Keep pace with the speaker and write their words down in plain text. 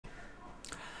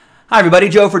Hi everybody,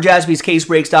 Joe for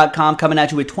JaspysCaseBreaks.com coming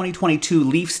at you with 2022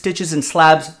 Leaf Stitches and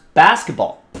Slabs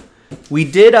basketball.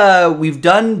 We've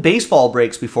done baseball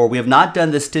breaks before. We have not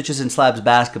done the Stitches and Slabs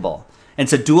basketball. And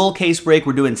it's a dual case break.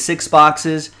 We're doing 6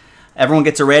 boxes. Everyone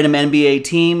gets a random NBA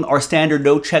team. Our standard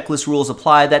no checklist rules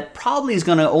apply. That probably is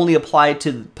going to only apply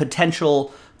to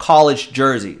potential college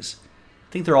jerseys.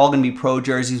 I think they're all going to be pro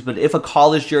jerseys, but if a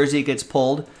college jersey gets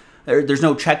pulled, there's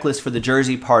no checklist for the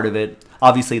jersey part of it.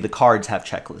 Obviously, the cards have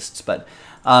checklists, but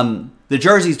the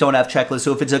jerseys don't have checklists.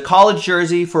 So if it's a college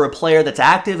jersey for a player that's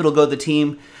active, it'll go to the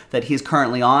team that he's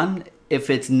currently on.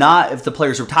 If it's not, if the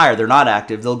player's retired, they're not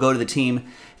active, they'll go to the team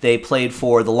they played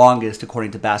for the longest, according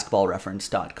to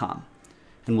basketballreference.com.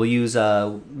 And we'll use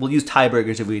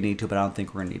tiebreakers if we need to, but I don't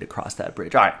think we're going to need to cross that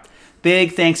bridge. All right.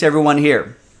 Big thanks to everyone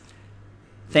here.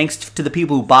 Thanks to the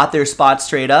people who bought their spots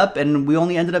straight up, and we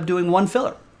only ended up doing 1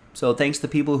 filler. So thanks to the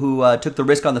people who took the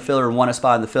risk on the filler and won a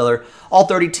spot in the filler. All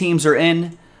 30 teams are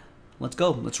in. Let's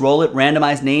go. Let's roll it.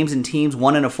 Randomize names and teams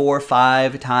 1 and a 4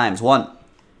 5 times. 1,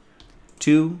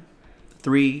 2,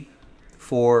 3,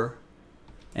 4,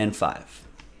 and 5.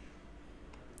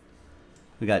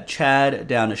 We got Chad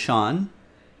down to Sean.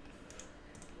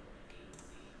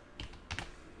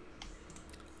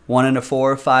 1 and a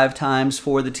 4 5 times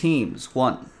for the teams.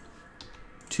 1,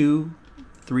 2,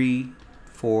 3,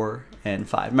 4, and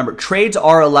 5. Remember, trades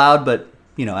are allowed, but,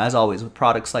 you know, as always, with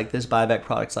products like this, buyback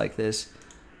products like this,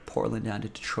 Portland down to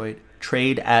Detroit,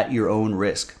 trade at your own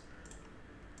risk.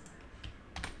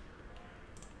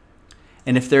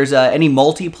 And if there's any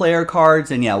multiplayer cards,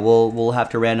 then yeah, we'll have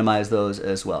to randomize those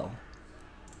as well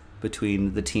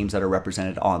between the teams that are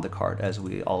represented on the card, as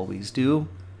we always do.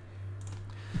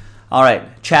 All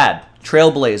right, Chad,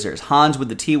 Trailblazers. Hans with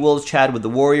the T-Wolves, Chad with the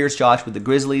Warriors, Josh with the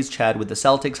Grizzlies, Chad with the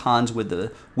Celtics, Hans with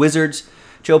the Wizards,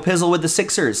 Joe Pizzle with the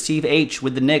Sixers, Steve H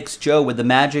with the Knicks, Joe with the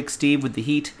Magic, Steve with the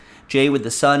Heat, Jay with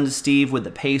the Suns, Steve with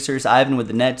the Pacers, Ivan with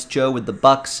the Nets, Joe with the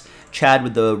Bucks, Chad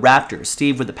with the Raptors,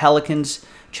 Steve with the Pelicans,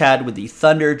 Chad with the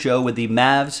Thunder, Joe with the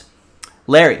Mavs,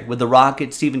 Larry with the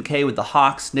Rockets, Stephen K with the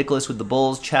Hawks, Nicholas with the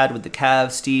Bulls, Chad with the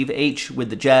Cavs, Steve H with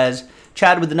the Jazz,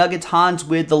 Chad with the Nuggets, Hans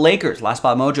with the Lakers, Last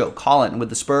Spot Mojo, Colin with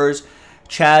the Spurs,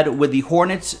 Chad with the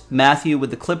Hornets, Matthew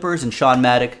with the Clippers, and Sean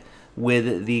Maddock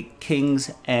with the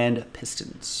Kings and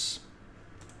Pistons.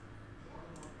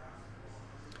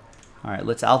 All right,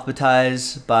 let's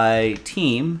alphabetize by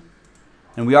team.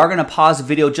 And we are going to pause the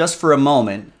video just for a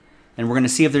moment, and we're going to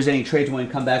see if there's any trades when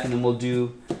we come back, and then we'll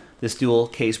do this dual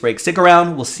case break. Stick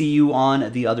around. We'll see you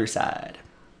on the other side.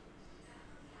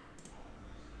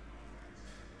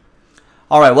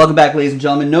 All right, welcome back, ladies and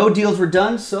gentlemen. No deals were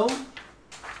done, so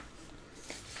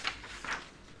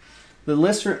the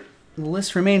list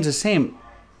remains the same.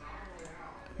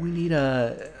 We need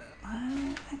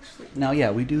actually, now,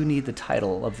 yeah, we do need the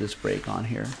title of this break on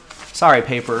here. Sorry,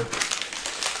 paper.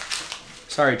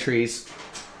 Sorry, trees.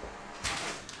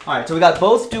 All right, so we got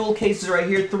both dual cases right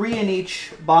here, 3 in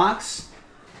each box.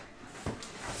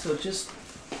 So just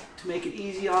to make it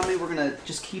easy on me, we're going to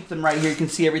just keep them right here. You can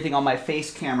see everything on my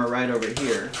face camera right over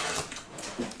here.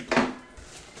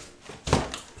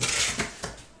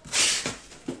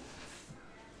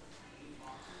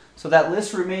 So that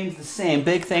list remains the same.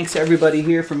 Big thanks to everybody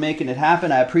here for making it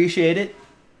happen. I appreciate it.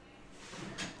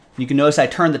 You can notice I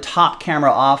turned the top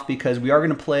camera off because we are going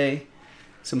to play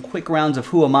some quick rounds of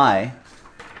Who Am I?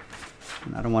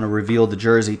 And I don't want to reveal the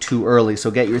jersey too early, so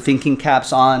get your thinking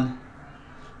caps on.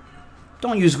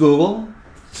 Don't use Google.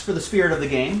 It's for the spirit of the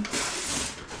game.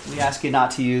 We ask you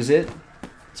not to use it.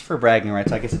 It's for bragging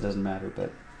rights. I guess it doesn't matter,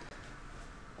 but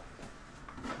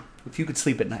if you could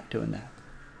sleep at night doing that.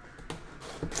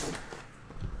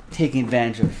 Taking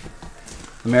advantage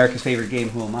of America's favorite game,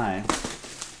 Who Am I?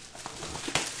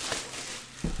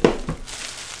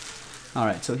 All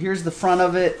right, so here's the front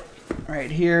of it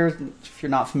right here. If you're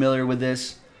not familiar with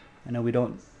this, I know we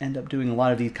don't end up doing a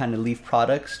lot of these kind of Leaf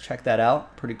products. Check that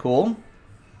out. Pretty cool.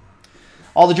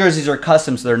 All the jerseys are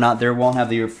custom, so they won't have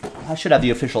the, I should have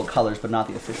the official colors, but not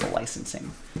the official licensing.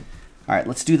 All right,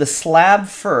 let's do the slab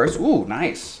first. Ooh,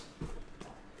 nice.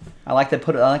 I like that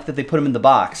they put them in the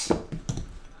box.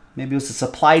 Maybe it was a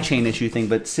supply chain issue thing,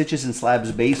 but Stitches and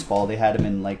Slabs baseball, they had them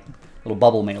in like little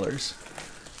bubble mailers.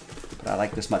 But I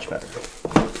like this much better.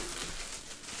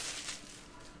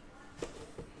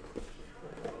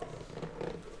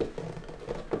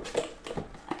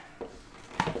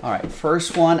 All right,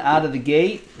 first one out of the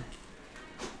gate.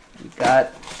 We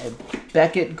got a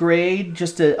Beckett grade,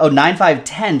 just a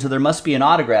 9/5/10, so there must be an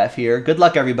autograph here. Good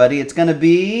luck, everybody. It's going to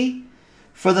be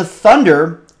for the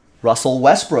Thunder, Russell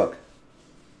Westbrook.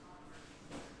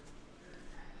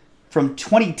 From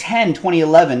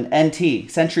 2010-2011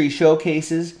 NT, Century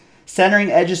Showcases,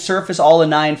 Centering edges surface all a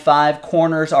 9.5.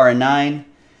 Corners are a 9.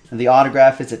 And the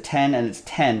autograph is a 10, and it's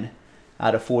 10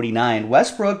 out of 49.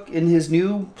 Westbrook, in his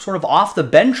new sort of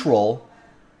off-the-bench role,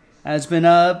 has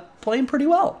been playing pretty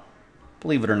well,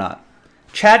 believe it or not.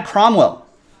 Chad Cromwell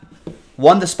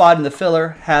won the spot in the filler,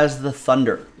 has the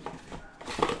Thunder.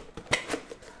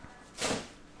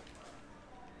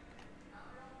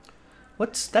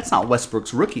 That's not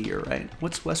Westbrook's rookie year, right?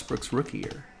 What's Westbrook's rookie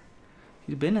year?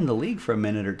 He's been in the league for a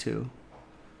minute or two.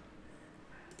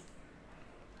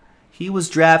 He was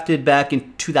drafted back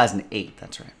in 2008,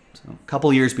 that's right. So a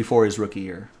couple years before his rookie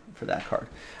year for that card.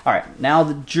 All right, now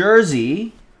the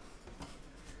jersey.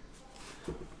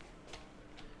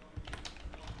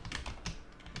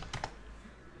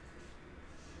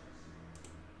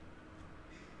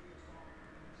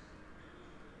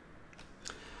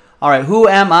 All right, who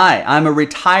am I? I'm a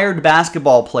retired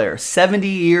basketball player, 70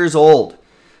 years old,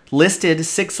 listed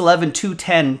 6'11",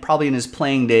 210, probably in his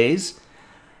playing days.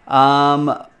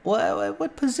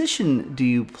 What position do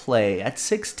you play? At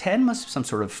 6'10", must be some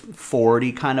sort of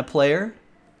 40 kind of player.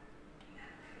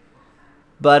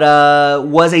 But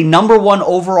was a #1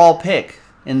 overall pick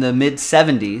in the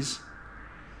mid-'70s.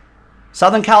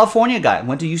 Southern California guy,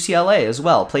 went to UCLA as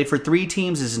well. Played for 3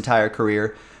 teams his entire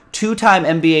career. 2-time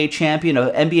NBA champion,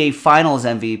 an NBA Finals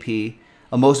MVP,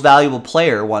 a Most Valuable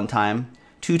Player one time,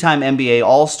 2-time NBA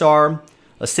All-Star,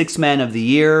 a 6th Man of the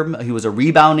Year. He was a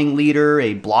rebounding leader,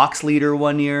 a blocks leader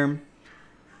one year.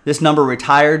 This number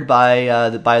retired by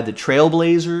the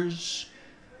Trailblazers.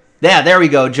 Yeah, there we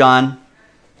go, John.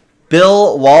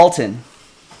 Bill Walton.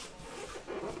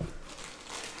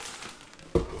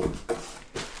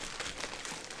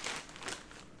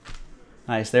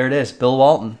 Nice, there it is, Bill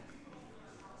Walton.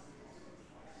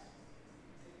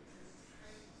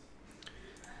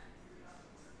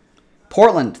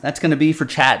 Portland, that's going to be for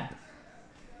Chad.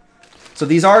 So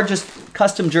these are just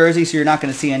custom jerseys, so you're not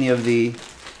going to see any of the,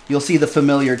 you'll see the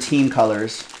familiar team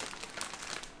colors,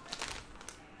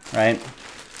 right?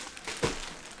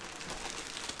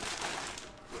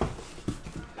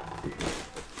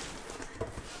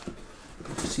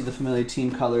 See the familiar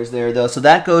team colors there, though. So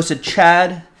that goes to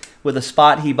Chad with a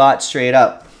spot he bought straight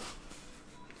up.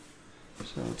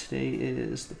 So today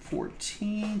is the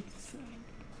 14th.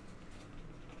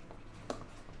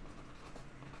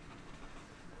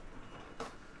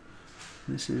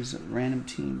 This is random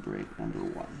team break number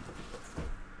 1.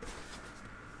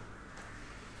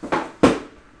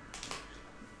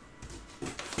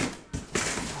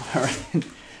 All right.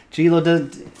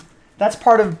 Gilo, that's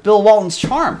part of Bill Walton's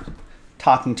charm,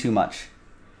 talking too much.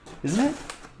 Isn't it?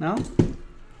 No?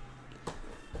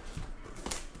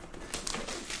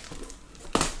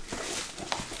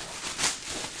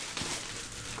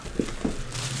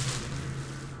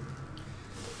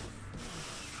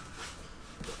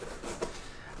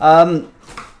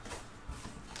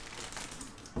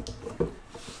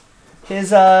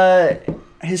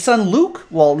 His son Luke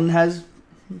Walton has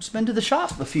been to the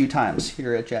shop a few times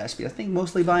here at Jaspy. I think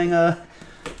mostly buying a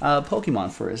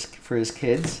Pokemon for his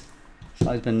kids.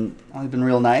 So he's been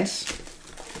real nice.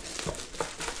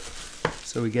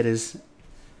 So we get his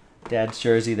dad's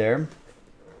jersey there.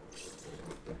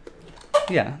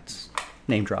 Yeah, it's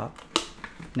name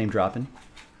dropping.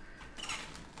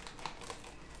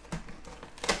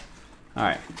 All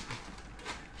right.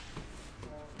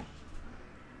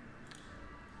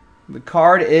 The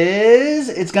card is,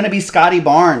 it's going to be Scotty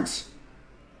Barnes.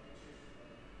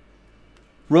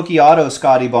 Rookie auto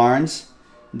Scotty Barnes.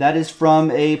 That is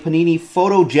from a Panini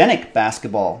Photogenic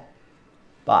basketball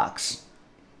box.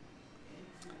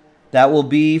 That will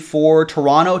be for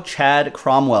Toronto, Chad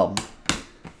Cromwell.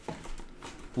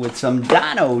 With some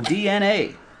Dino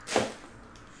DNA.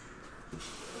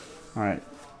 All right.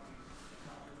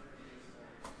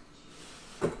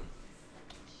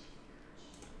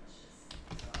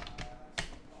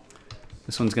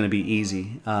 This one's going to be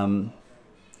easy.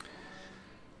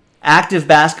 Active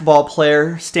basketball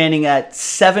player, standing at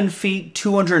 7 feet,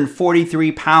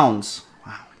 243 pounds.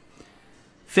 Wow.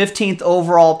 15th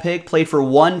overall pick, played for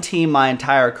 1 team my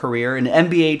entire career. An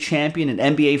NBA champion,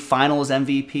 an NBA Finals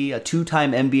MVP, a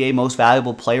 2-time NBA Most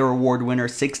Valuable Player Award winner,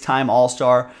 6-time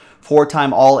All-Star,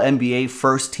 4-time All-NBA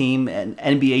First Team, an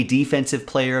NBA Defensive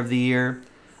Player of the Year,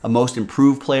 a Most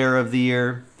Improved Player of the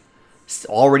Year.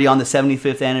 Already on the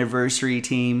 75th anniversary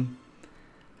team.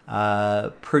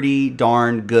 Pretty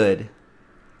darn good.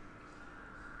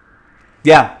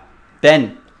 Yeah,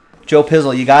 Ben, Joe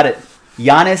Pizzle, you got it.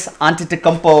 Giannis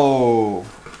Antetokounmpo.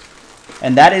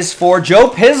 And that is for Joe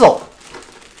Pizzle.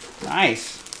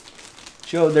 Nice.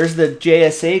 Joe, there's the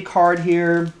JSA card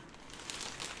here.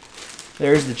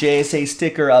 There's the JSA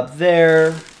sticker up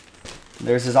there.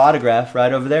 There's his autograph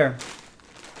right over there.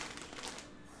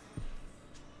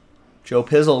 Joe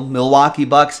Pizzle, Milwaukee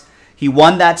Bucks. He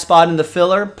won that spot in the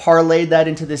filler, parlayed that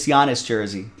into this Giannis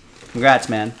jersey. Congrats,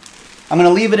 man. I'm gonna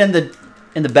leave it in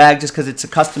the bag just because it's a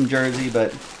custom jersey,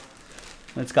 but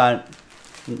it's got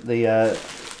the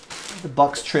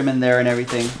Bucks trim in there and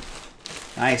everything.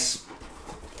 Nice.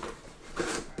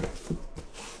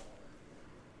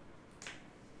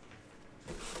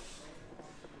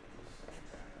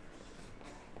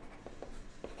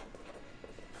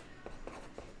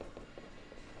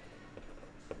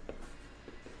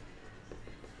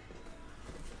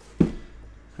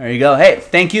 There you go. Hey,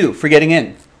 thank you for getting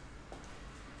in.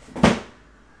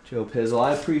 Joe Pizzle,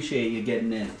 I appreciate you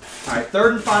getting in. All right,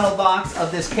 third and final box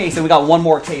of this case, and we got one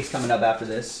more case coming up after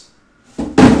this.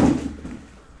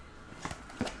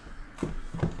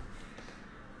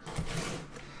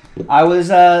 I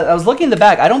was looking in the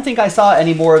back. I don't think I saw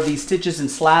any more of these Stitches and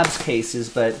Slabs cases,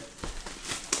 but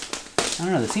I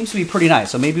don't know. This seems to be pretty nice,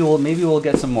 so maybe we'll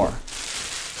get some more.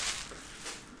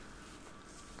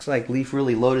 Looks like Leaf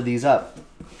really loaded these up.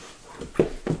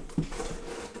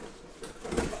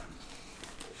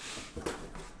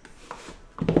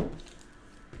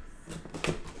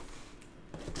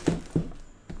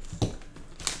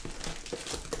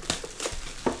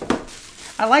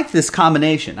 I like this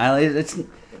combination. It's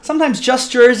sometimes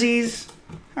just jerseys,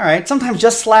 all right. Sometimes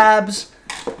just slabs.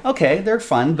 Okay, they're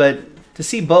fun, but to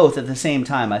see both at the same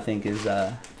time, I think is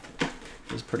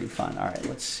pretty fun. All right,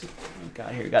 let's see what we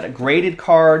got here. We got a graded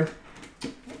card,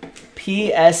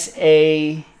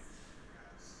 PSA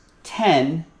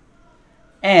 10,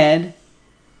 and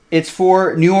it's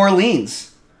for New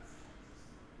Orleans.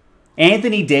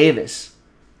 Anthony Davis.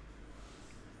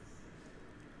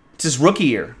 It's his rookie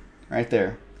year. Right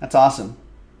there. That's awesome.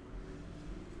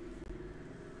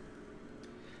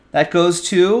 That goes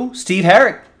to Steve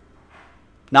Herrick.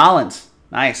 Nolans.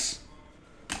 Nice.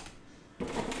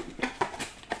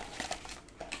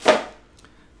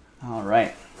 All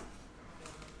right.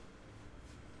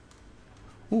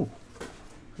 Ooh,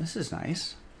 this is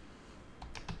nice.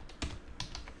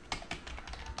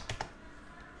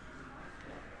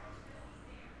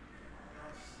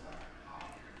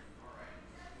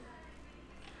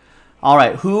 All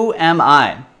right, who am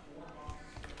I?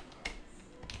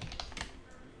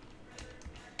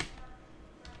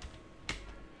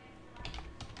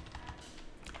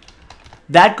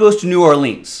 That goes to New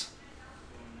Orleans.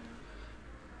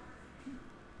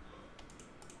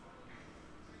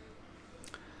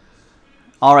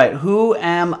 All right, who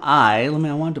am I? I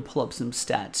wanted to pull up some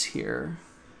stats here.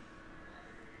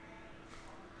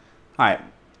 All right,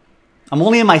 I'm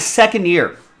only in my second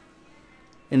year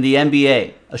in the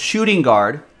NBA, a shooting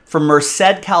guard from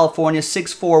Merced, California,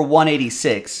 6'4",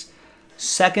 186.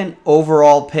 Second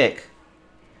overall pick.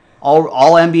 All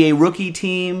NBA rookie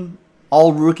team,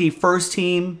 all rookie first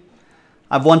team.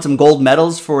 I've won some gold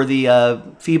medals for the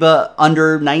FIBA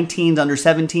under 19s, under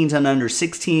 17s, and under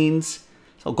 16s.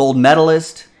 So gold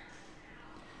medalist.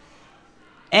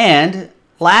 And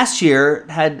last year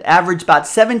had averaged about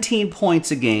 17 points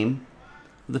a game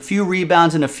with a few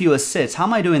rebounds and a few assists. How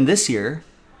am I doing this year?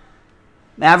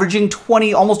 Averaging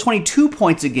almost 22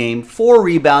 points a game, 4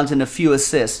 rebounds and a few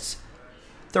assists,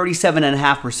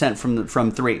 37.5%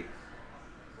 from three.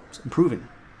 It's improving.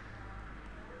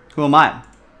 Who am I?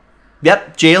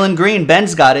 Yep, Jalen Green.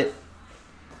 Ben's got it.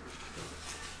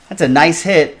 That's a nice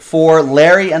hit for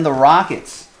Larry and the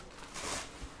Rockets.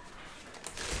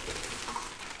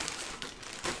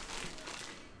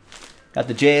 Got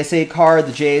the JSA card,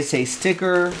 the JSA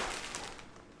sticker.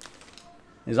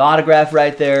 His autograph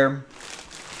right there.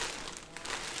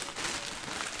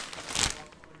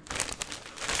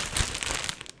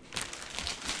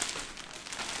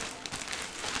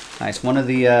 Nice. One of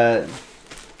the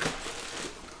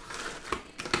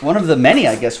many,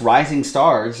 I guess, rising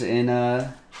stars in the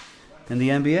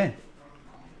NBA.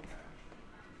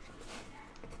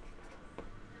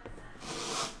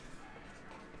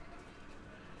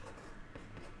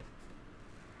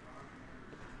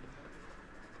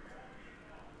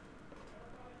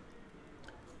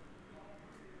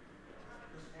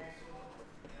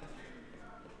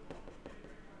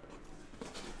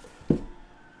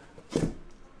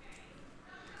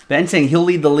 Ben saying he'll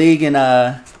lead the league in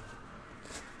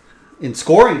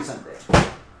scoring someday.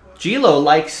 Gilo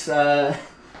likes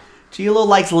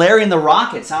Larry and the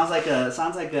Rockets. Sounds like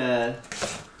a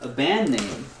band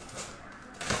name.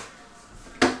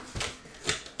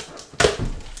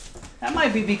 That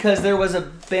might be because there was a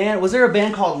band. Was there a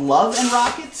band called Love and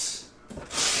Rockets?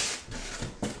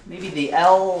 Maybe the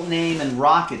L name and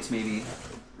Rockets maybe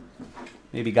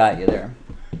got you there.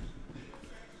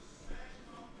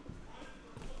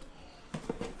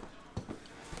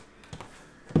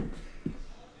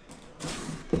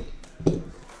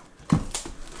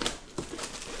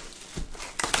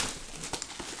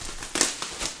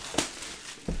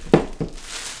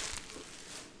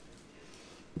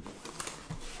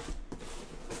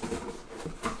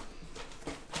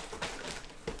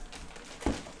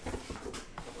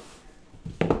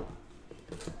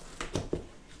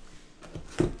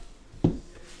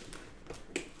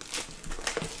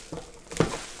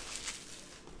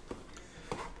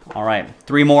 All right,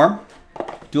 3 more.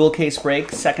 Dual case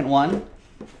break, second one.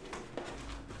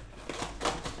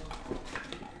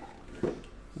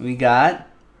 We got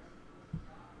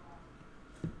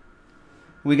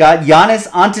Giannis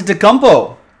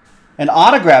Antetokounmpo, an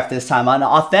autograph this time, an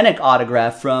authentic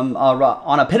autograph from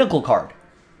on a Pinnacle card,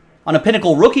 on a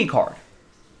Pinnacle rookie card.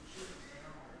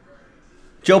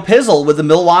 Joe Pizzle with the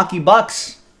Milwaukee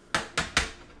Bucks.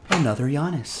 Another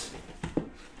Giannis.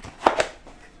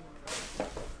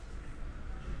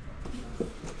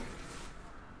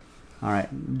 All right,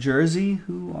 Jersey,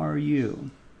 who are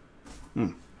you?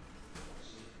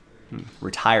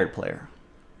 Retired player.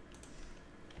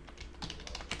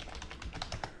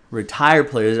 Retired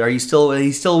players. Are you still?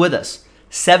 He's still with us.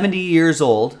 70 years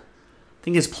old. I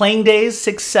think his playing days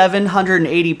 6'7",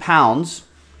 180 pounds.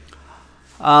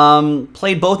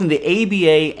 Played both in the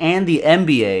ABA and the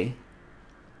NBA.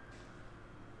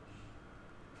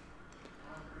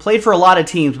 Played for a lot of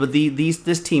teams, but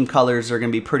this team colors are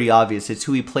going to be pretty obvious. It's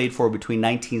who he played for between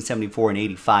 1974 and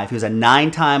 85. He was a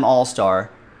 9-time All-Star,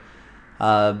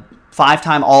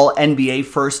 5-time All-NBA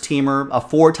first teamer, a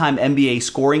 4-time NBA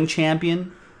scoring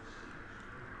champion,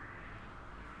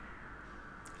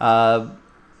 Hall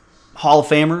of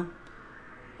Famer.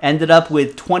 Ended up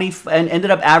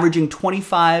averaging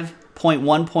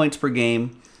 25.1 points per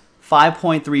game,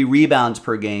 5.3 rebounds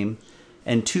per game,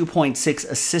 and 2.6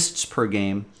 assists per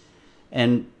game.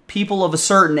 And people of a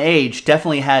certain age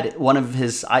definitely had one of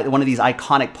these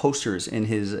iconic posters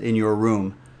in your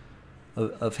room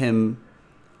of him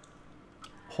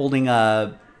holding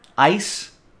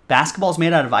ice basketballs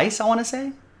made out of ice. I want to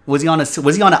say, was he on an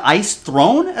ice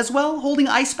throne as well, holding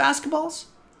ice basketballs?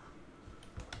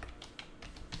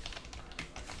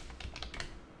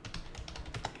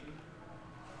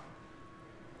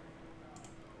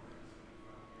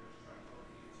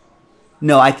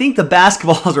 No, I think the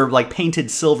basketballs are like painted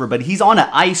silver, but he's on an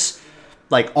ice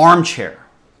like armchair.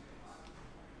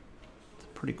 It's a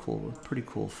pretty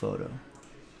cool photo.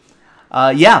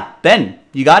 Yeah, Ben,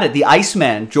 you got it. The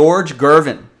Iceman, George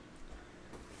Gervin.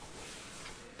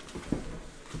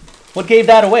 What gave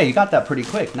that away? You got that pretty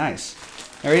quick. Nice.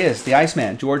 There he is, the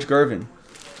Iceman, George Gervin.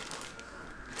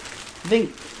 I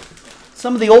think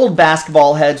some of the old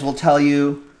basketball heads will tell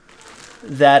you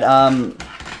that,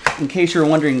 in case you're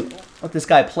wondering what this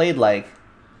guy played like,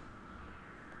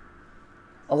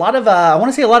 a lot of, I want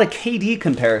to say a lot of KD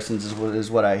comparisons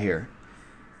is what I hear.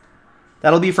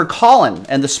 That'll be for Colin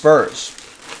and the Spurs.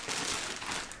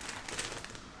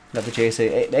 Got the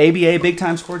JSA ABA big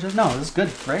time score. No, this is good.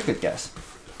 Very good guess.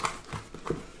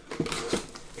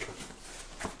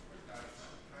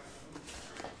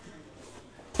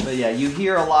 But yeah, you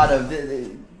hear a lot of.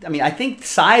 I mean, I think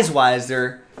size-wise,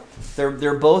 they're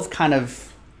both kind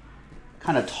of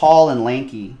tall and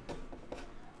lanky,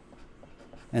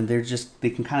 and they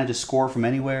can kind of just score from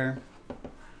anywhere.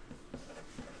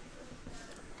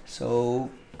 So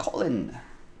Colin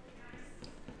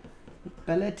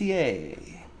Pelletier,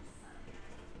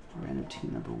 random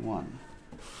team number 1.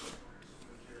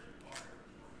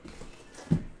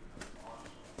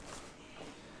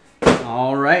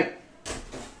 All right,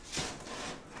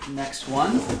 next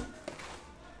one.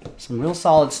 Some real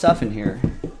solid stuff in here.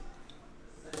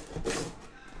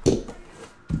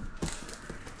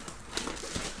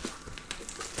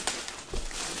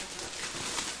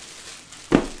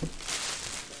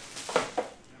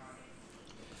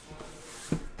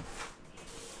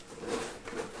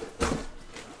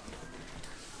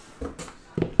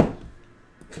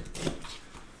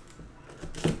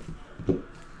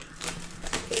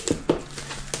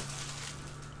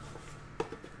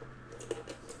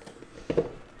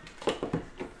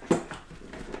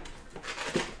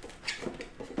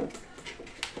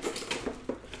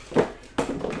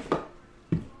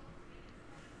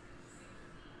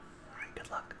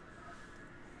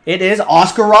 It is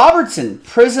Oscar Robertson,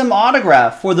 Prism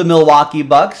autograph for the Milwaukee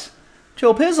Bucks,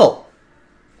 Joe Pizzle.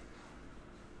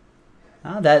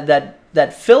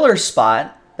 That filler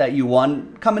spot that you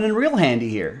won coming in real handy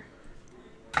here.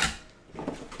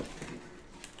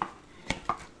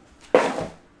 All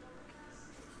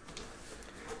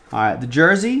right, the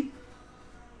jersey.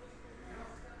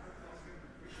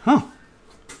 Huh.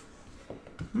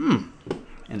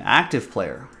 An active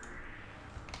player.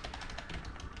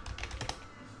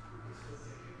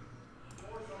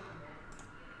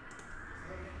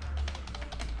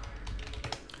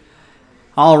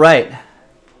 All right.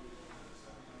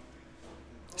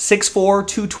 6'4",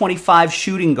 225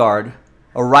 shooting guard,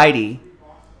 a righty,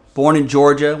 born in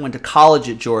Georgia, went to college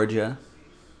at Georgia,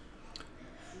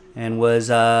 and was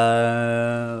the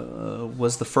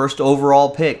first overall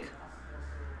pick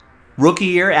Rookie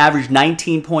year, averaged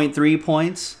 19.3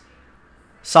 points.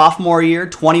 Sophomore year,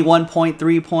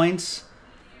 21.3 points.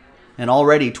 And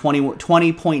already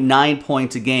 20.9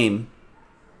 points a game.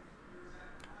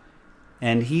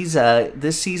 And he's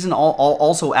this season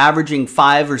also averaging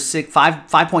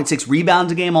 5.6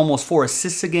 rebounds a game, almost 4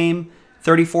 assists a game,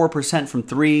 34% from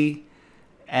 3,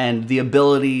 and the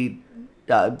ability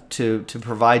to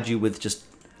provide you with just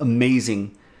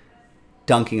amazing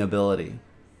dunking ability.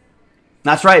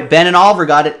 That's right, Ben and Oliver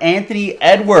got it. Anthony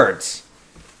Edwards.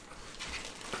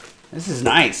 This is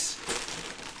nice.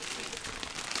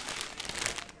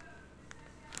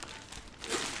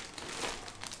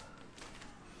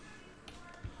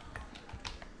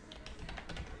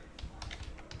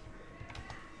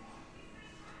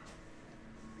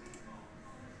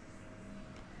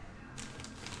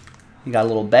 You got a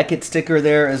little Beckett sticker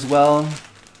there as well.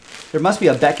 There must be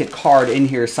a Beckett card in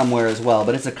here somewhere as well,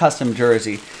 but it's a custom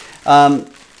jersey.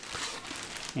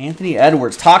 Anthony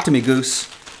Edwards. Talk to me, Goose.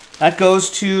 That goes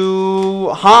to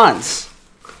Hans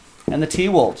and the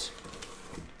T-Wolves.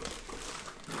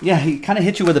 Yeah, he kind of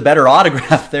hit you with a better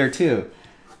autograph there, too,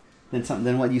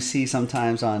 than what you see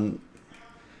sometimes on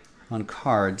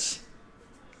cards.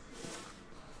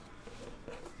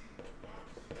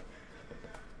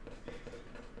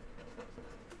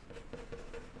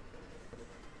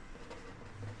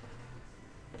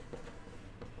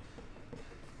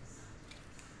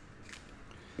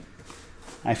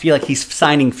 I feel like he's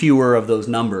signing fewer of those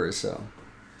numbers, so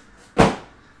I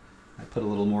put a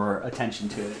little more attention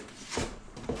to it.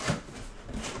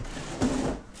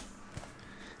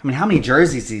 I mean, how many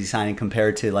jerseys is he signing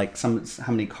compared to like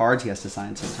how many cards he has to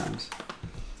sign sometimes?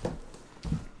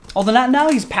 Although now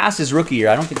he's past his rookie year,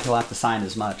 I don't think he'll have to sign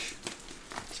as much.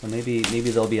 So maybe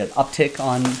there'll be an uptick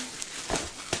on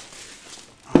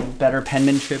better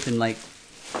penmanship and like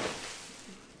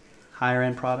higher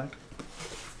end product.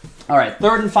 All right,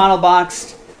 third and final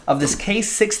box of this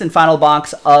case, sixth and final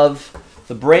box of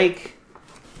the break.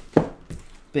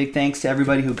 Big thanks to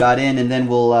everybody who got in, and then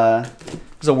we'll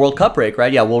it's a World Cup break,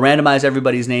 right? Yeah, we'll randomize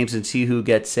everybody's names and see who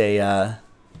gets a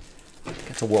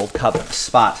World Cup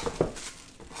spot.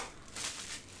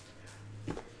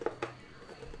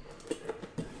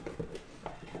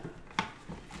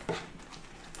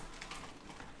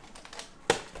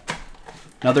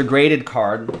 Another graded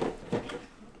card.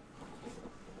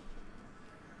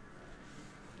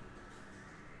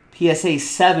 PSA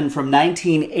 7 from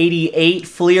 1988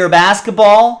 Fleer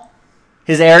basketball.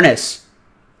 His airness.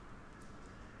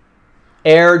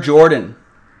 Air Jordan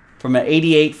from an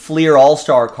 88 Fleer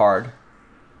All-Star card.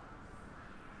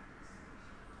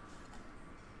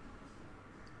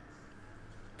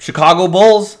 Chicago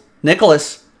Bulls.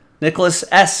 Nicholas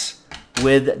S.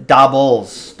 with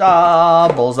doubles.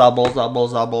 Doubles. All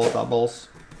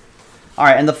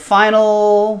right, and the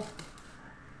final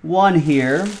one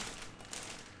here.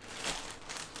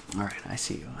 All right, I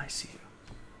see you.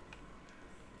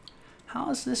 How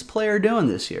is this player doing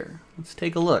this year? Let's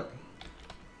take a look.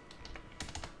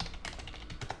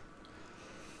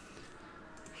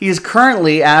 He is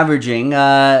currently averaging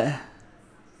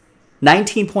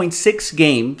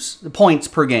 19.6 points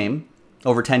per game,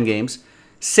 over 10 games,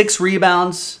 6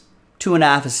 rebounds,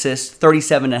 2.5 assists,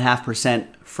 37.5%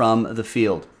 from the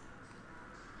field.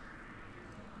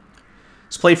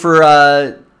 He's played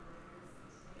for...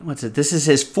 This is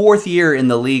his 4th year in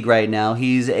the league right now.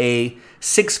 He's a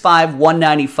 6'5",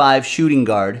 195 shooting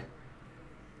guard.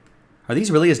 Are these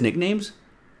really his nicknames?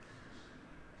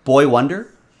 Boy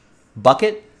Wonder?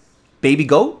 Bucket? Baby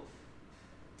Goat?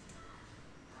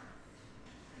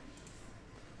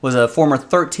 Was a former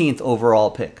 13th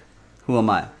overall pick. Who am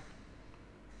I?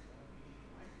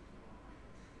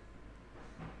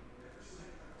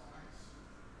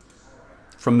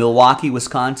 From Milwaukee,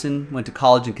 Wisconsin. Went to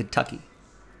college in Kentucky.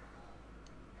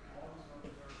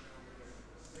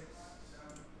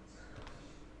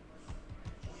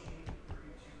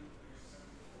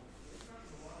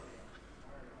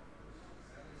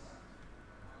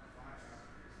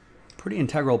 Pretty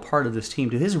integral part of this team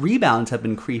too. His rebounds have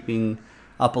been creeping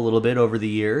up a little bit over the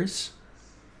years.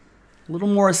 A little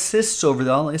more assists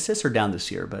assists are down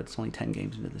this year, but it's only 10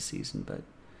 games into the season. But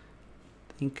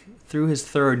I think through his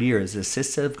 3rd year, his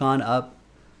assists have gone up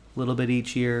a little bit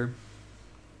each year.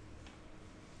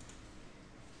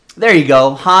 There you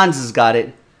go. Hans has got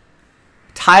it.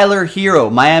 Tyler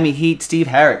Hero, Miami Heat, Steve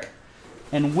Herrick.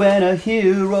 And when a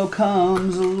hero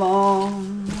comes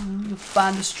along,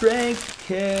 find the strength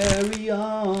to carry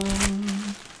on.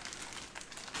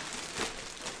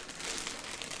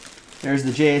 There's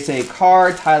the JSA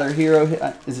card. Tyler Hero.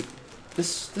 Is it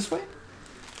this way?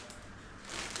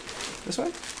 This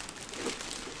way?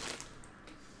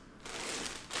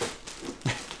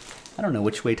 I don't know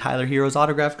which way Tyler Hero's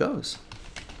autograph goes.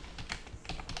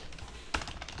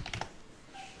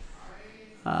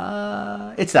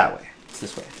 It's that way. It's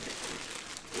this way.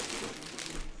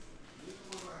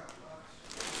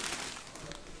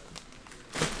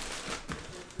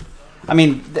 I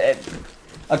mean,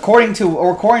 according to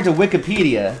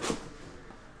Wikipedia,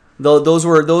 those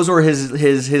were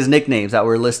his nicknames that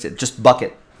were listed. Just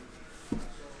Bucket.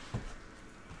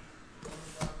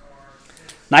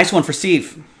 Nice one for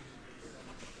Steve.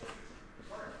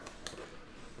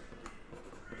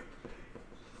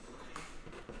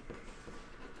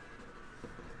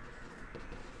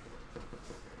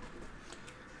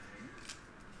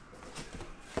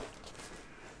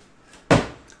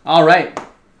 All right.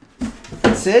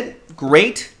 That's it.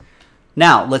 Great.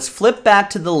 Now, let's flip back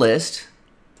to the list.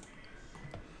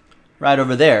 Right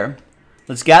over there.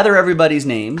 Let's gather everybody's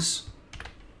names.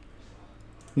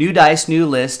 New dice, new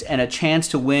list, and a chance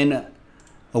to win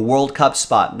a World Cup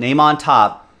spot. Name on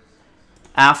top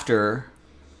after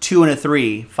 2 and a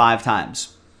 3, 5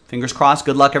 times. Fingers crossed.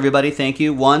 Good luck, everybody. Thank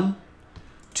you. 1,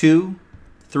 2,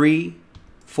 3,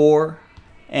 4,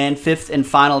 and 5th and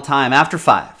final time after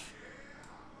 5.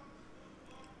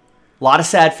 A lot of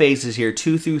sad faces here.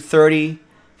 2 through 30.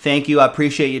 Thank you. I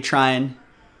appreciate you trying.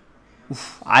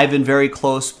 Oof, Ivan very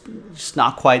close. Just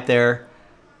not quite there.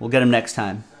 We'll get him next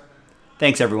time.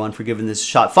 Thanks, everyone, for giving this a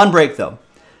shot. Fun break, though.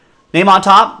 Name on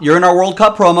top. You're in our World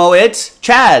Cup promo. It's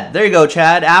Chad. There you go,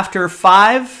 Chad. After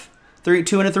 5, 3,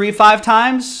 2 and a 3, 5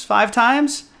 times. 5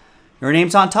 times. Your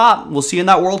name's on top. We'll see you in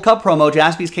that World Cup promo.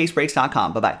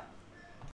 JaspysCaseBreaks.com. Bye-bye.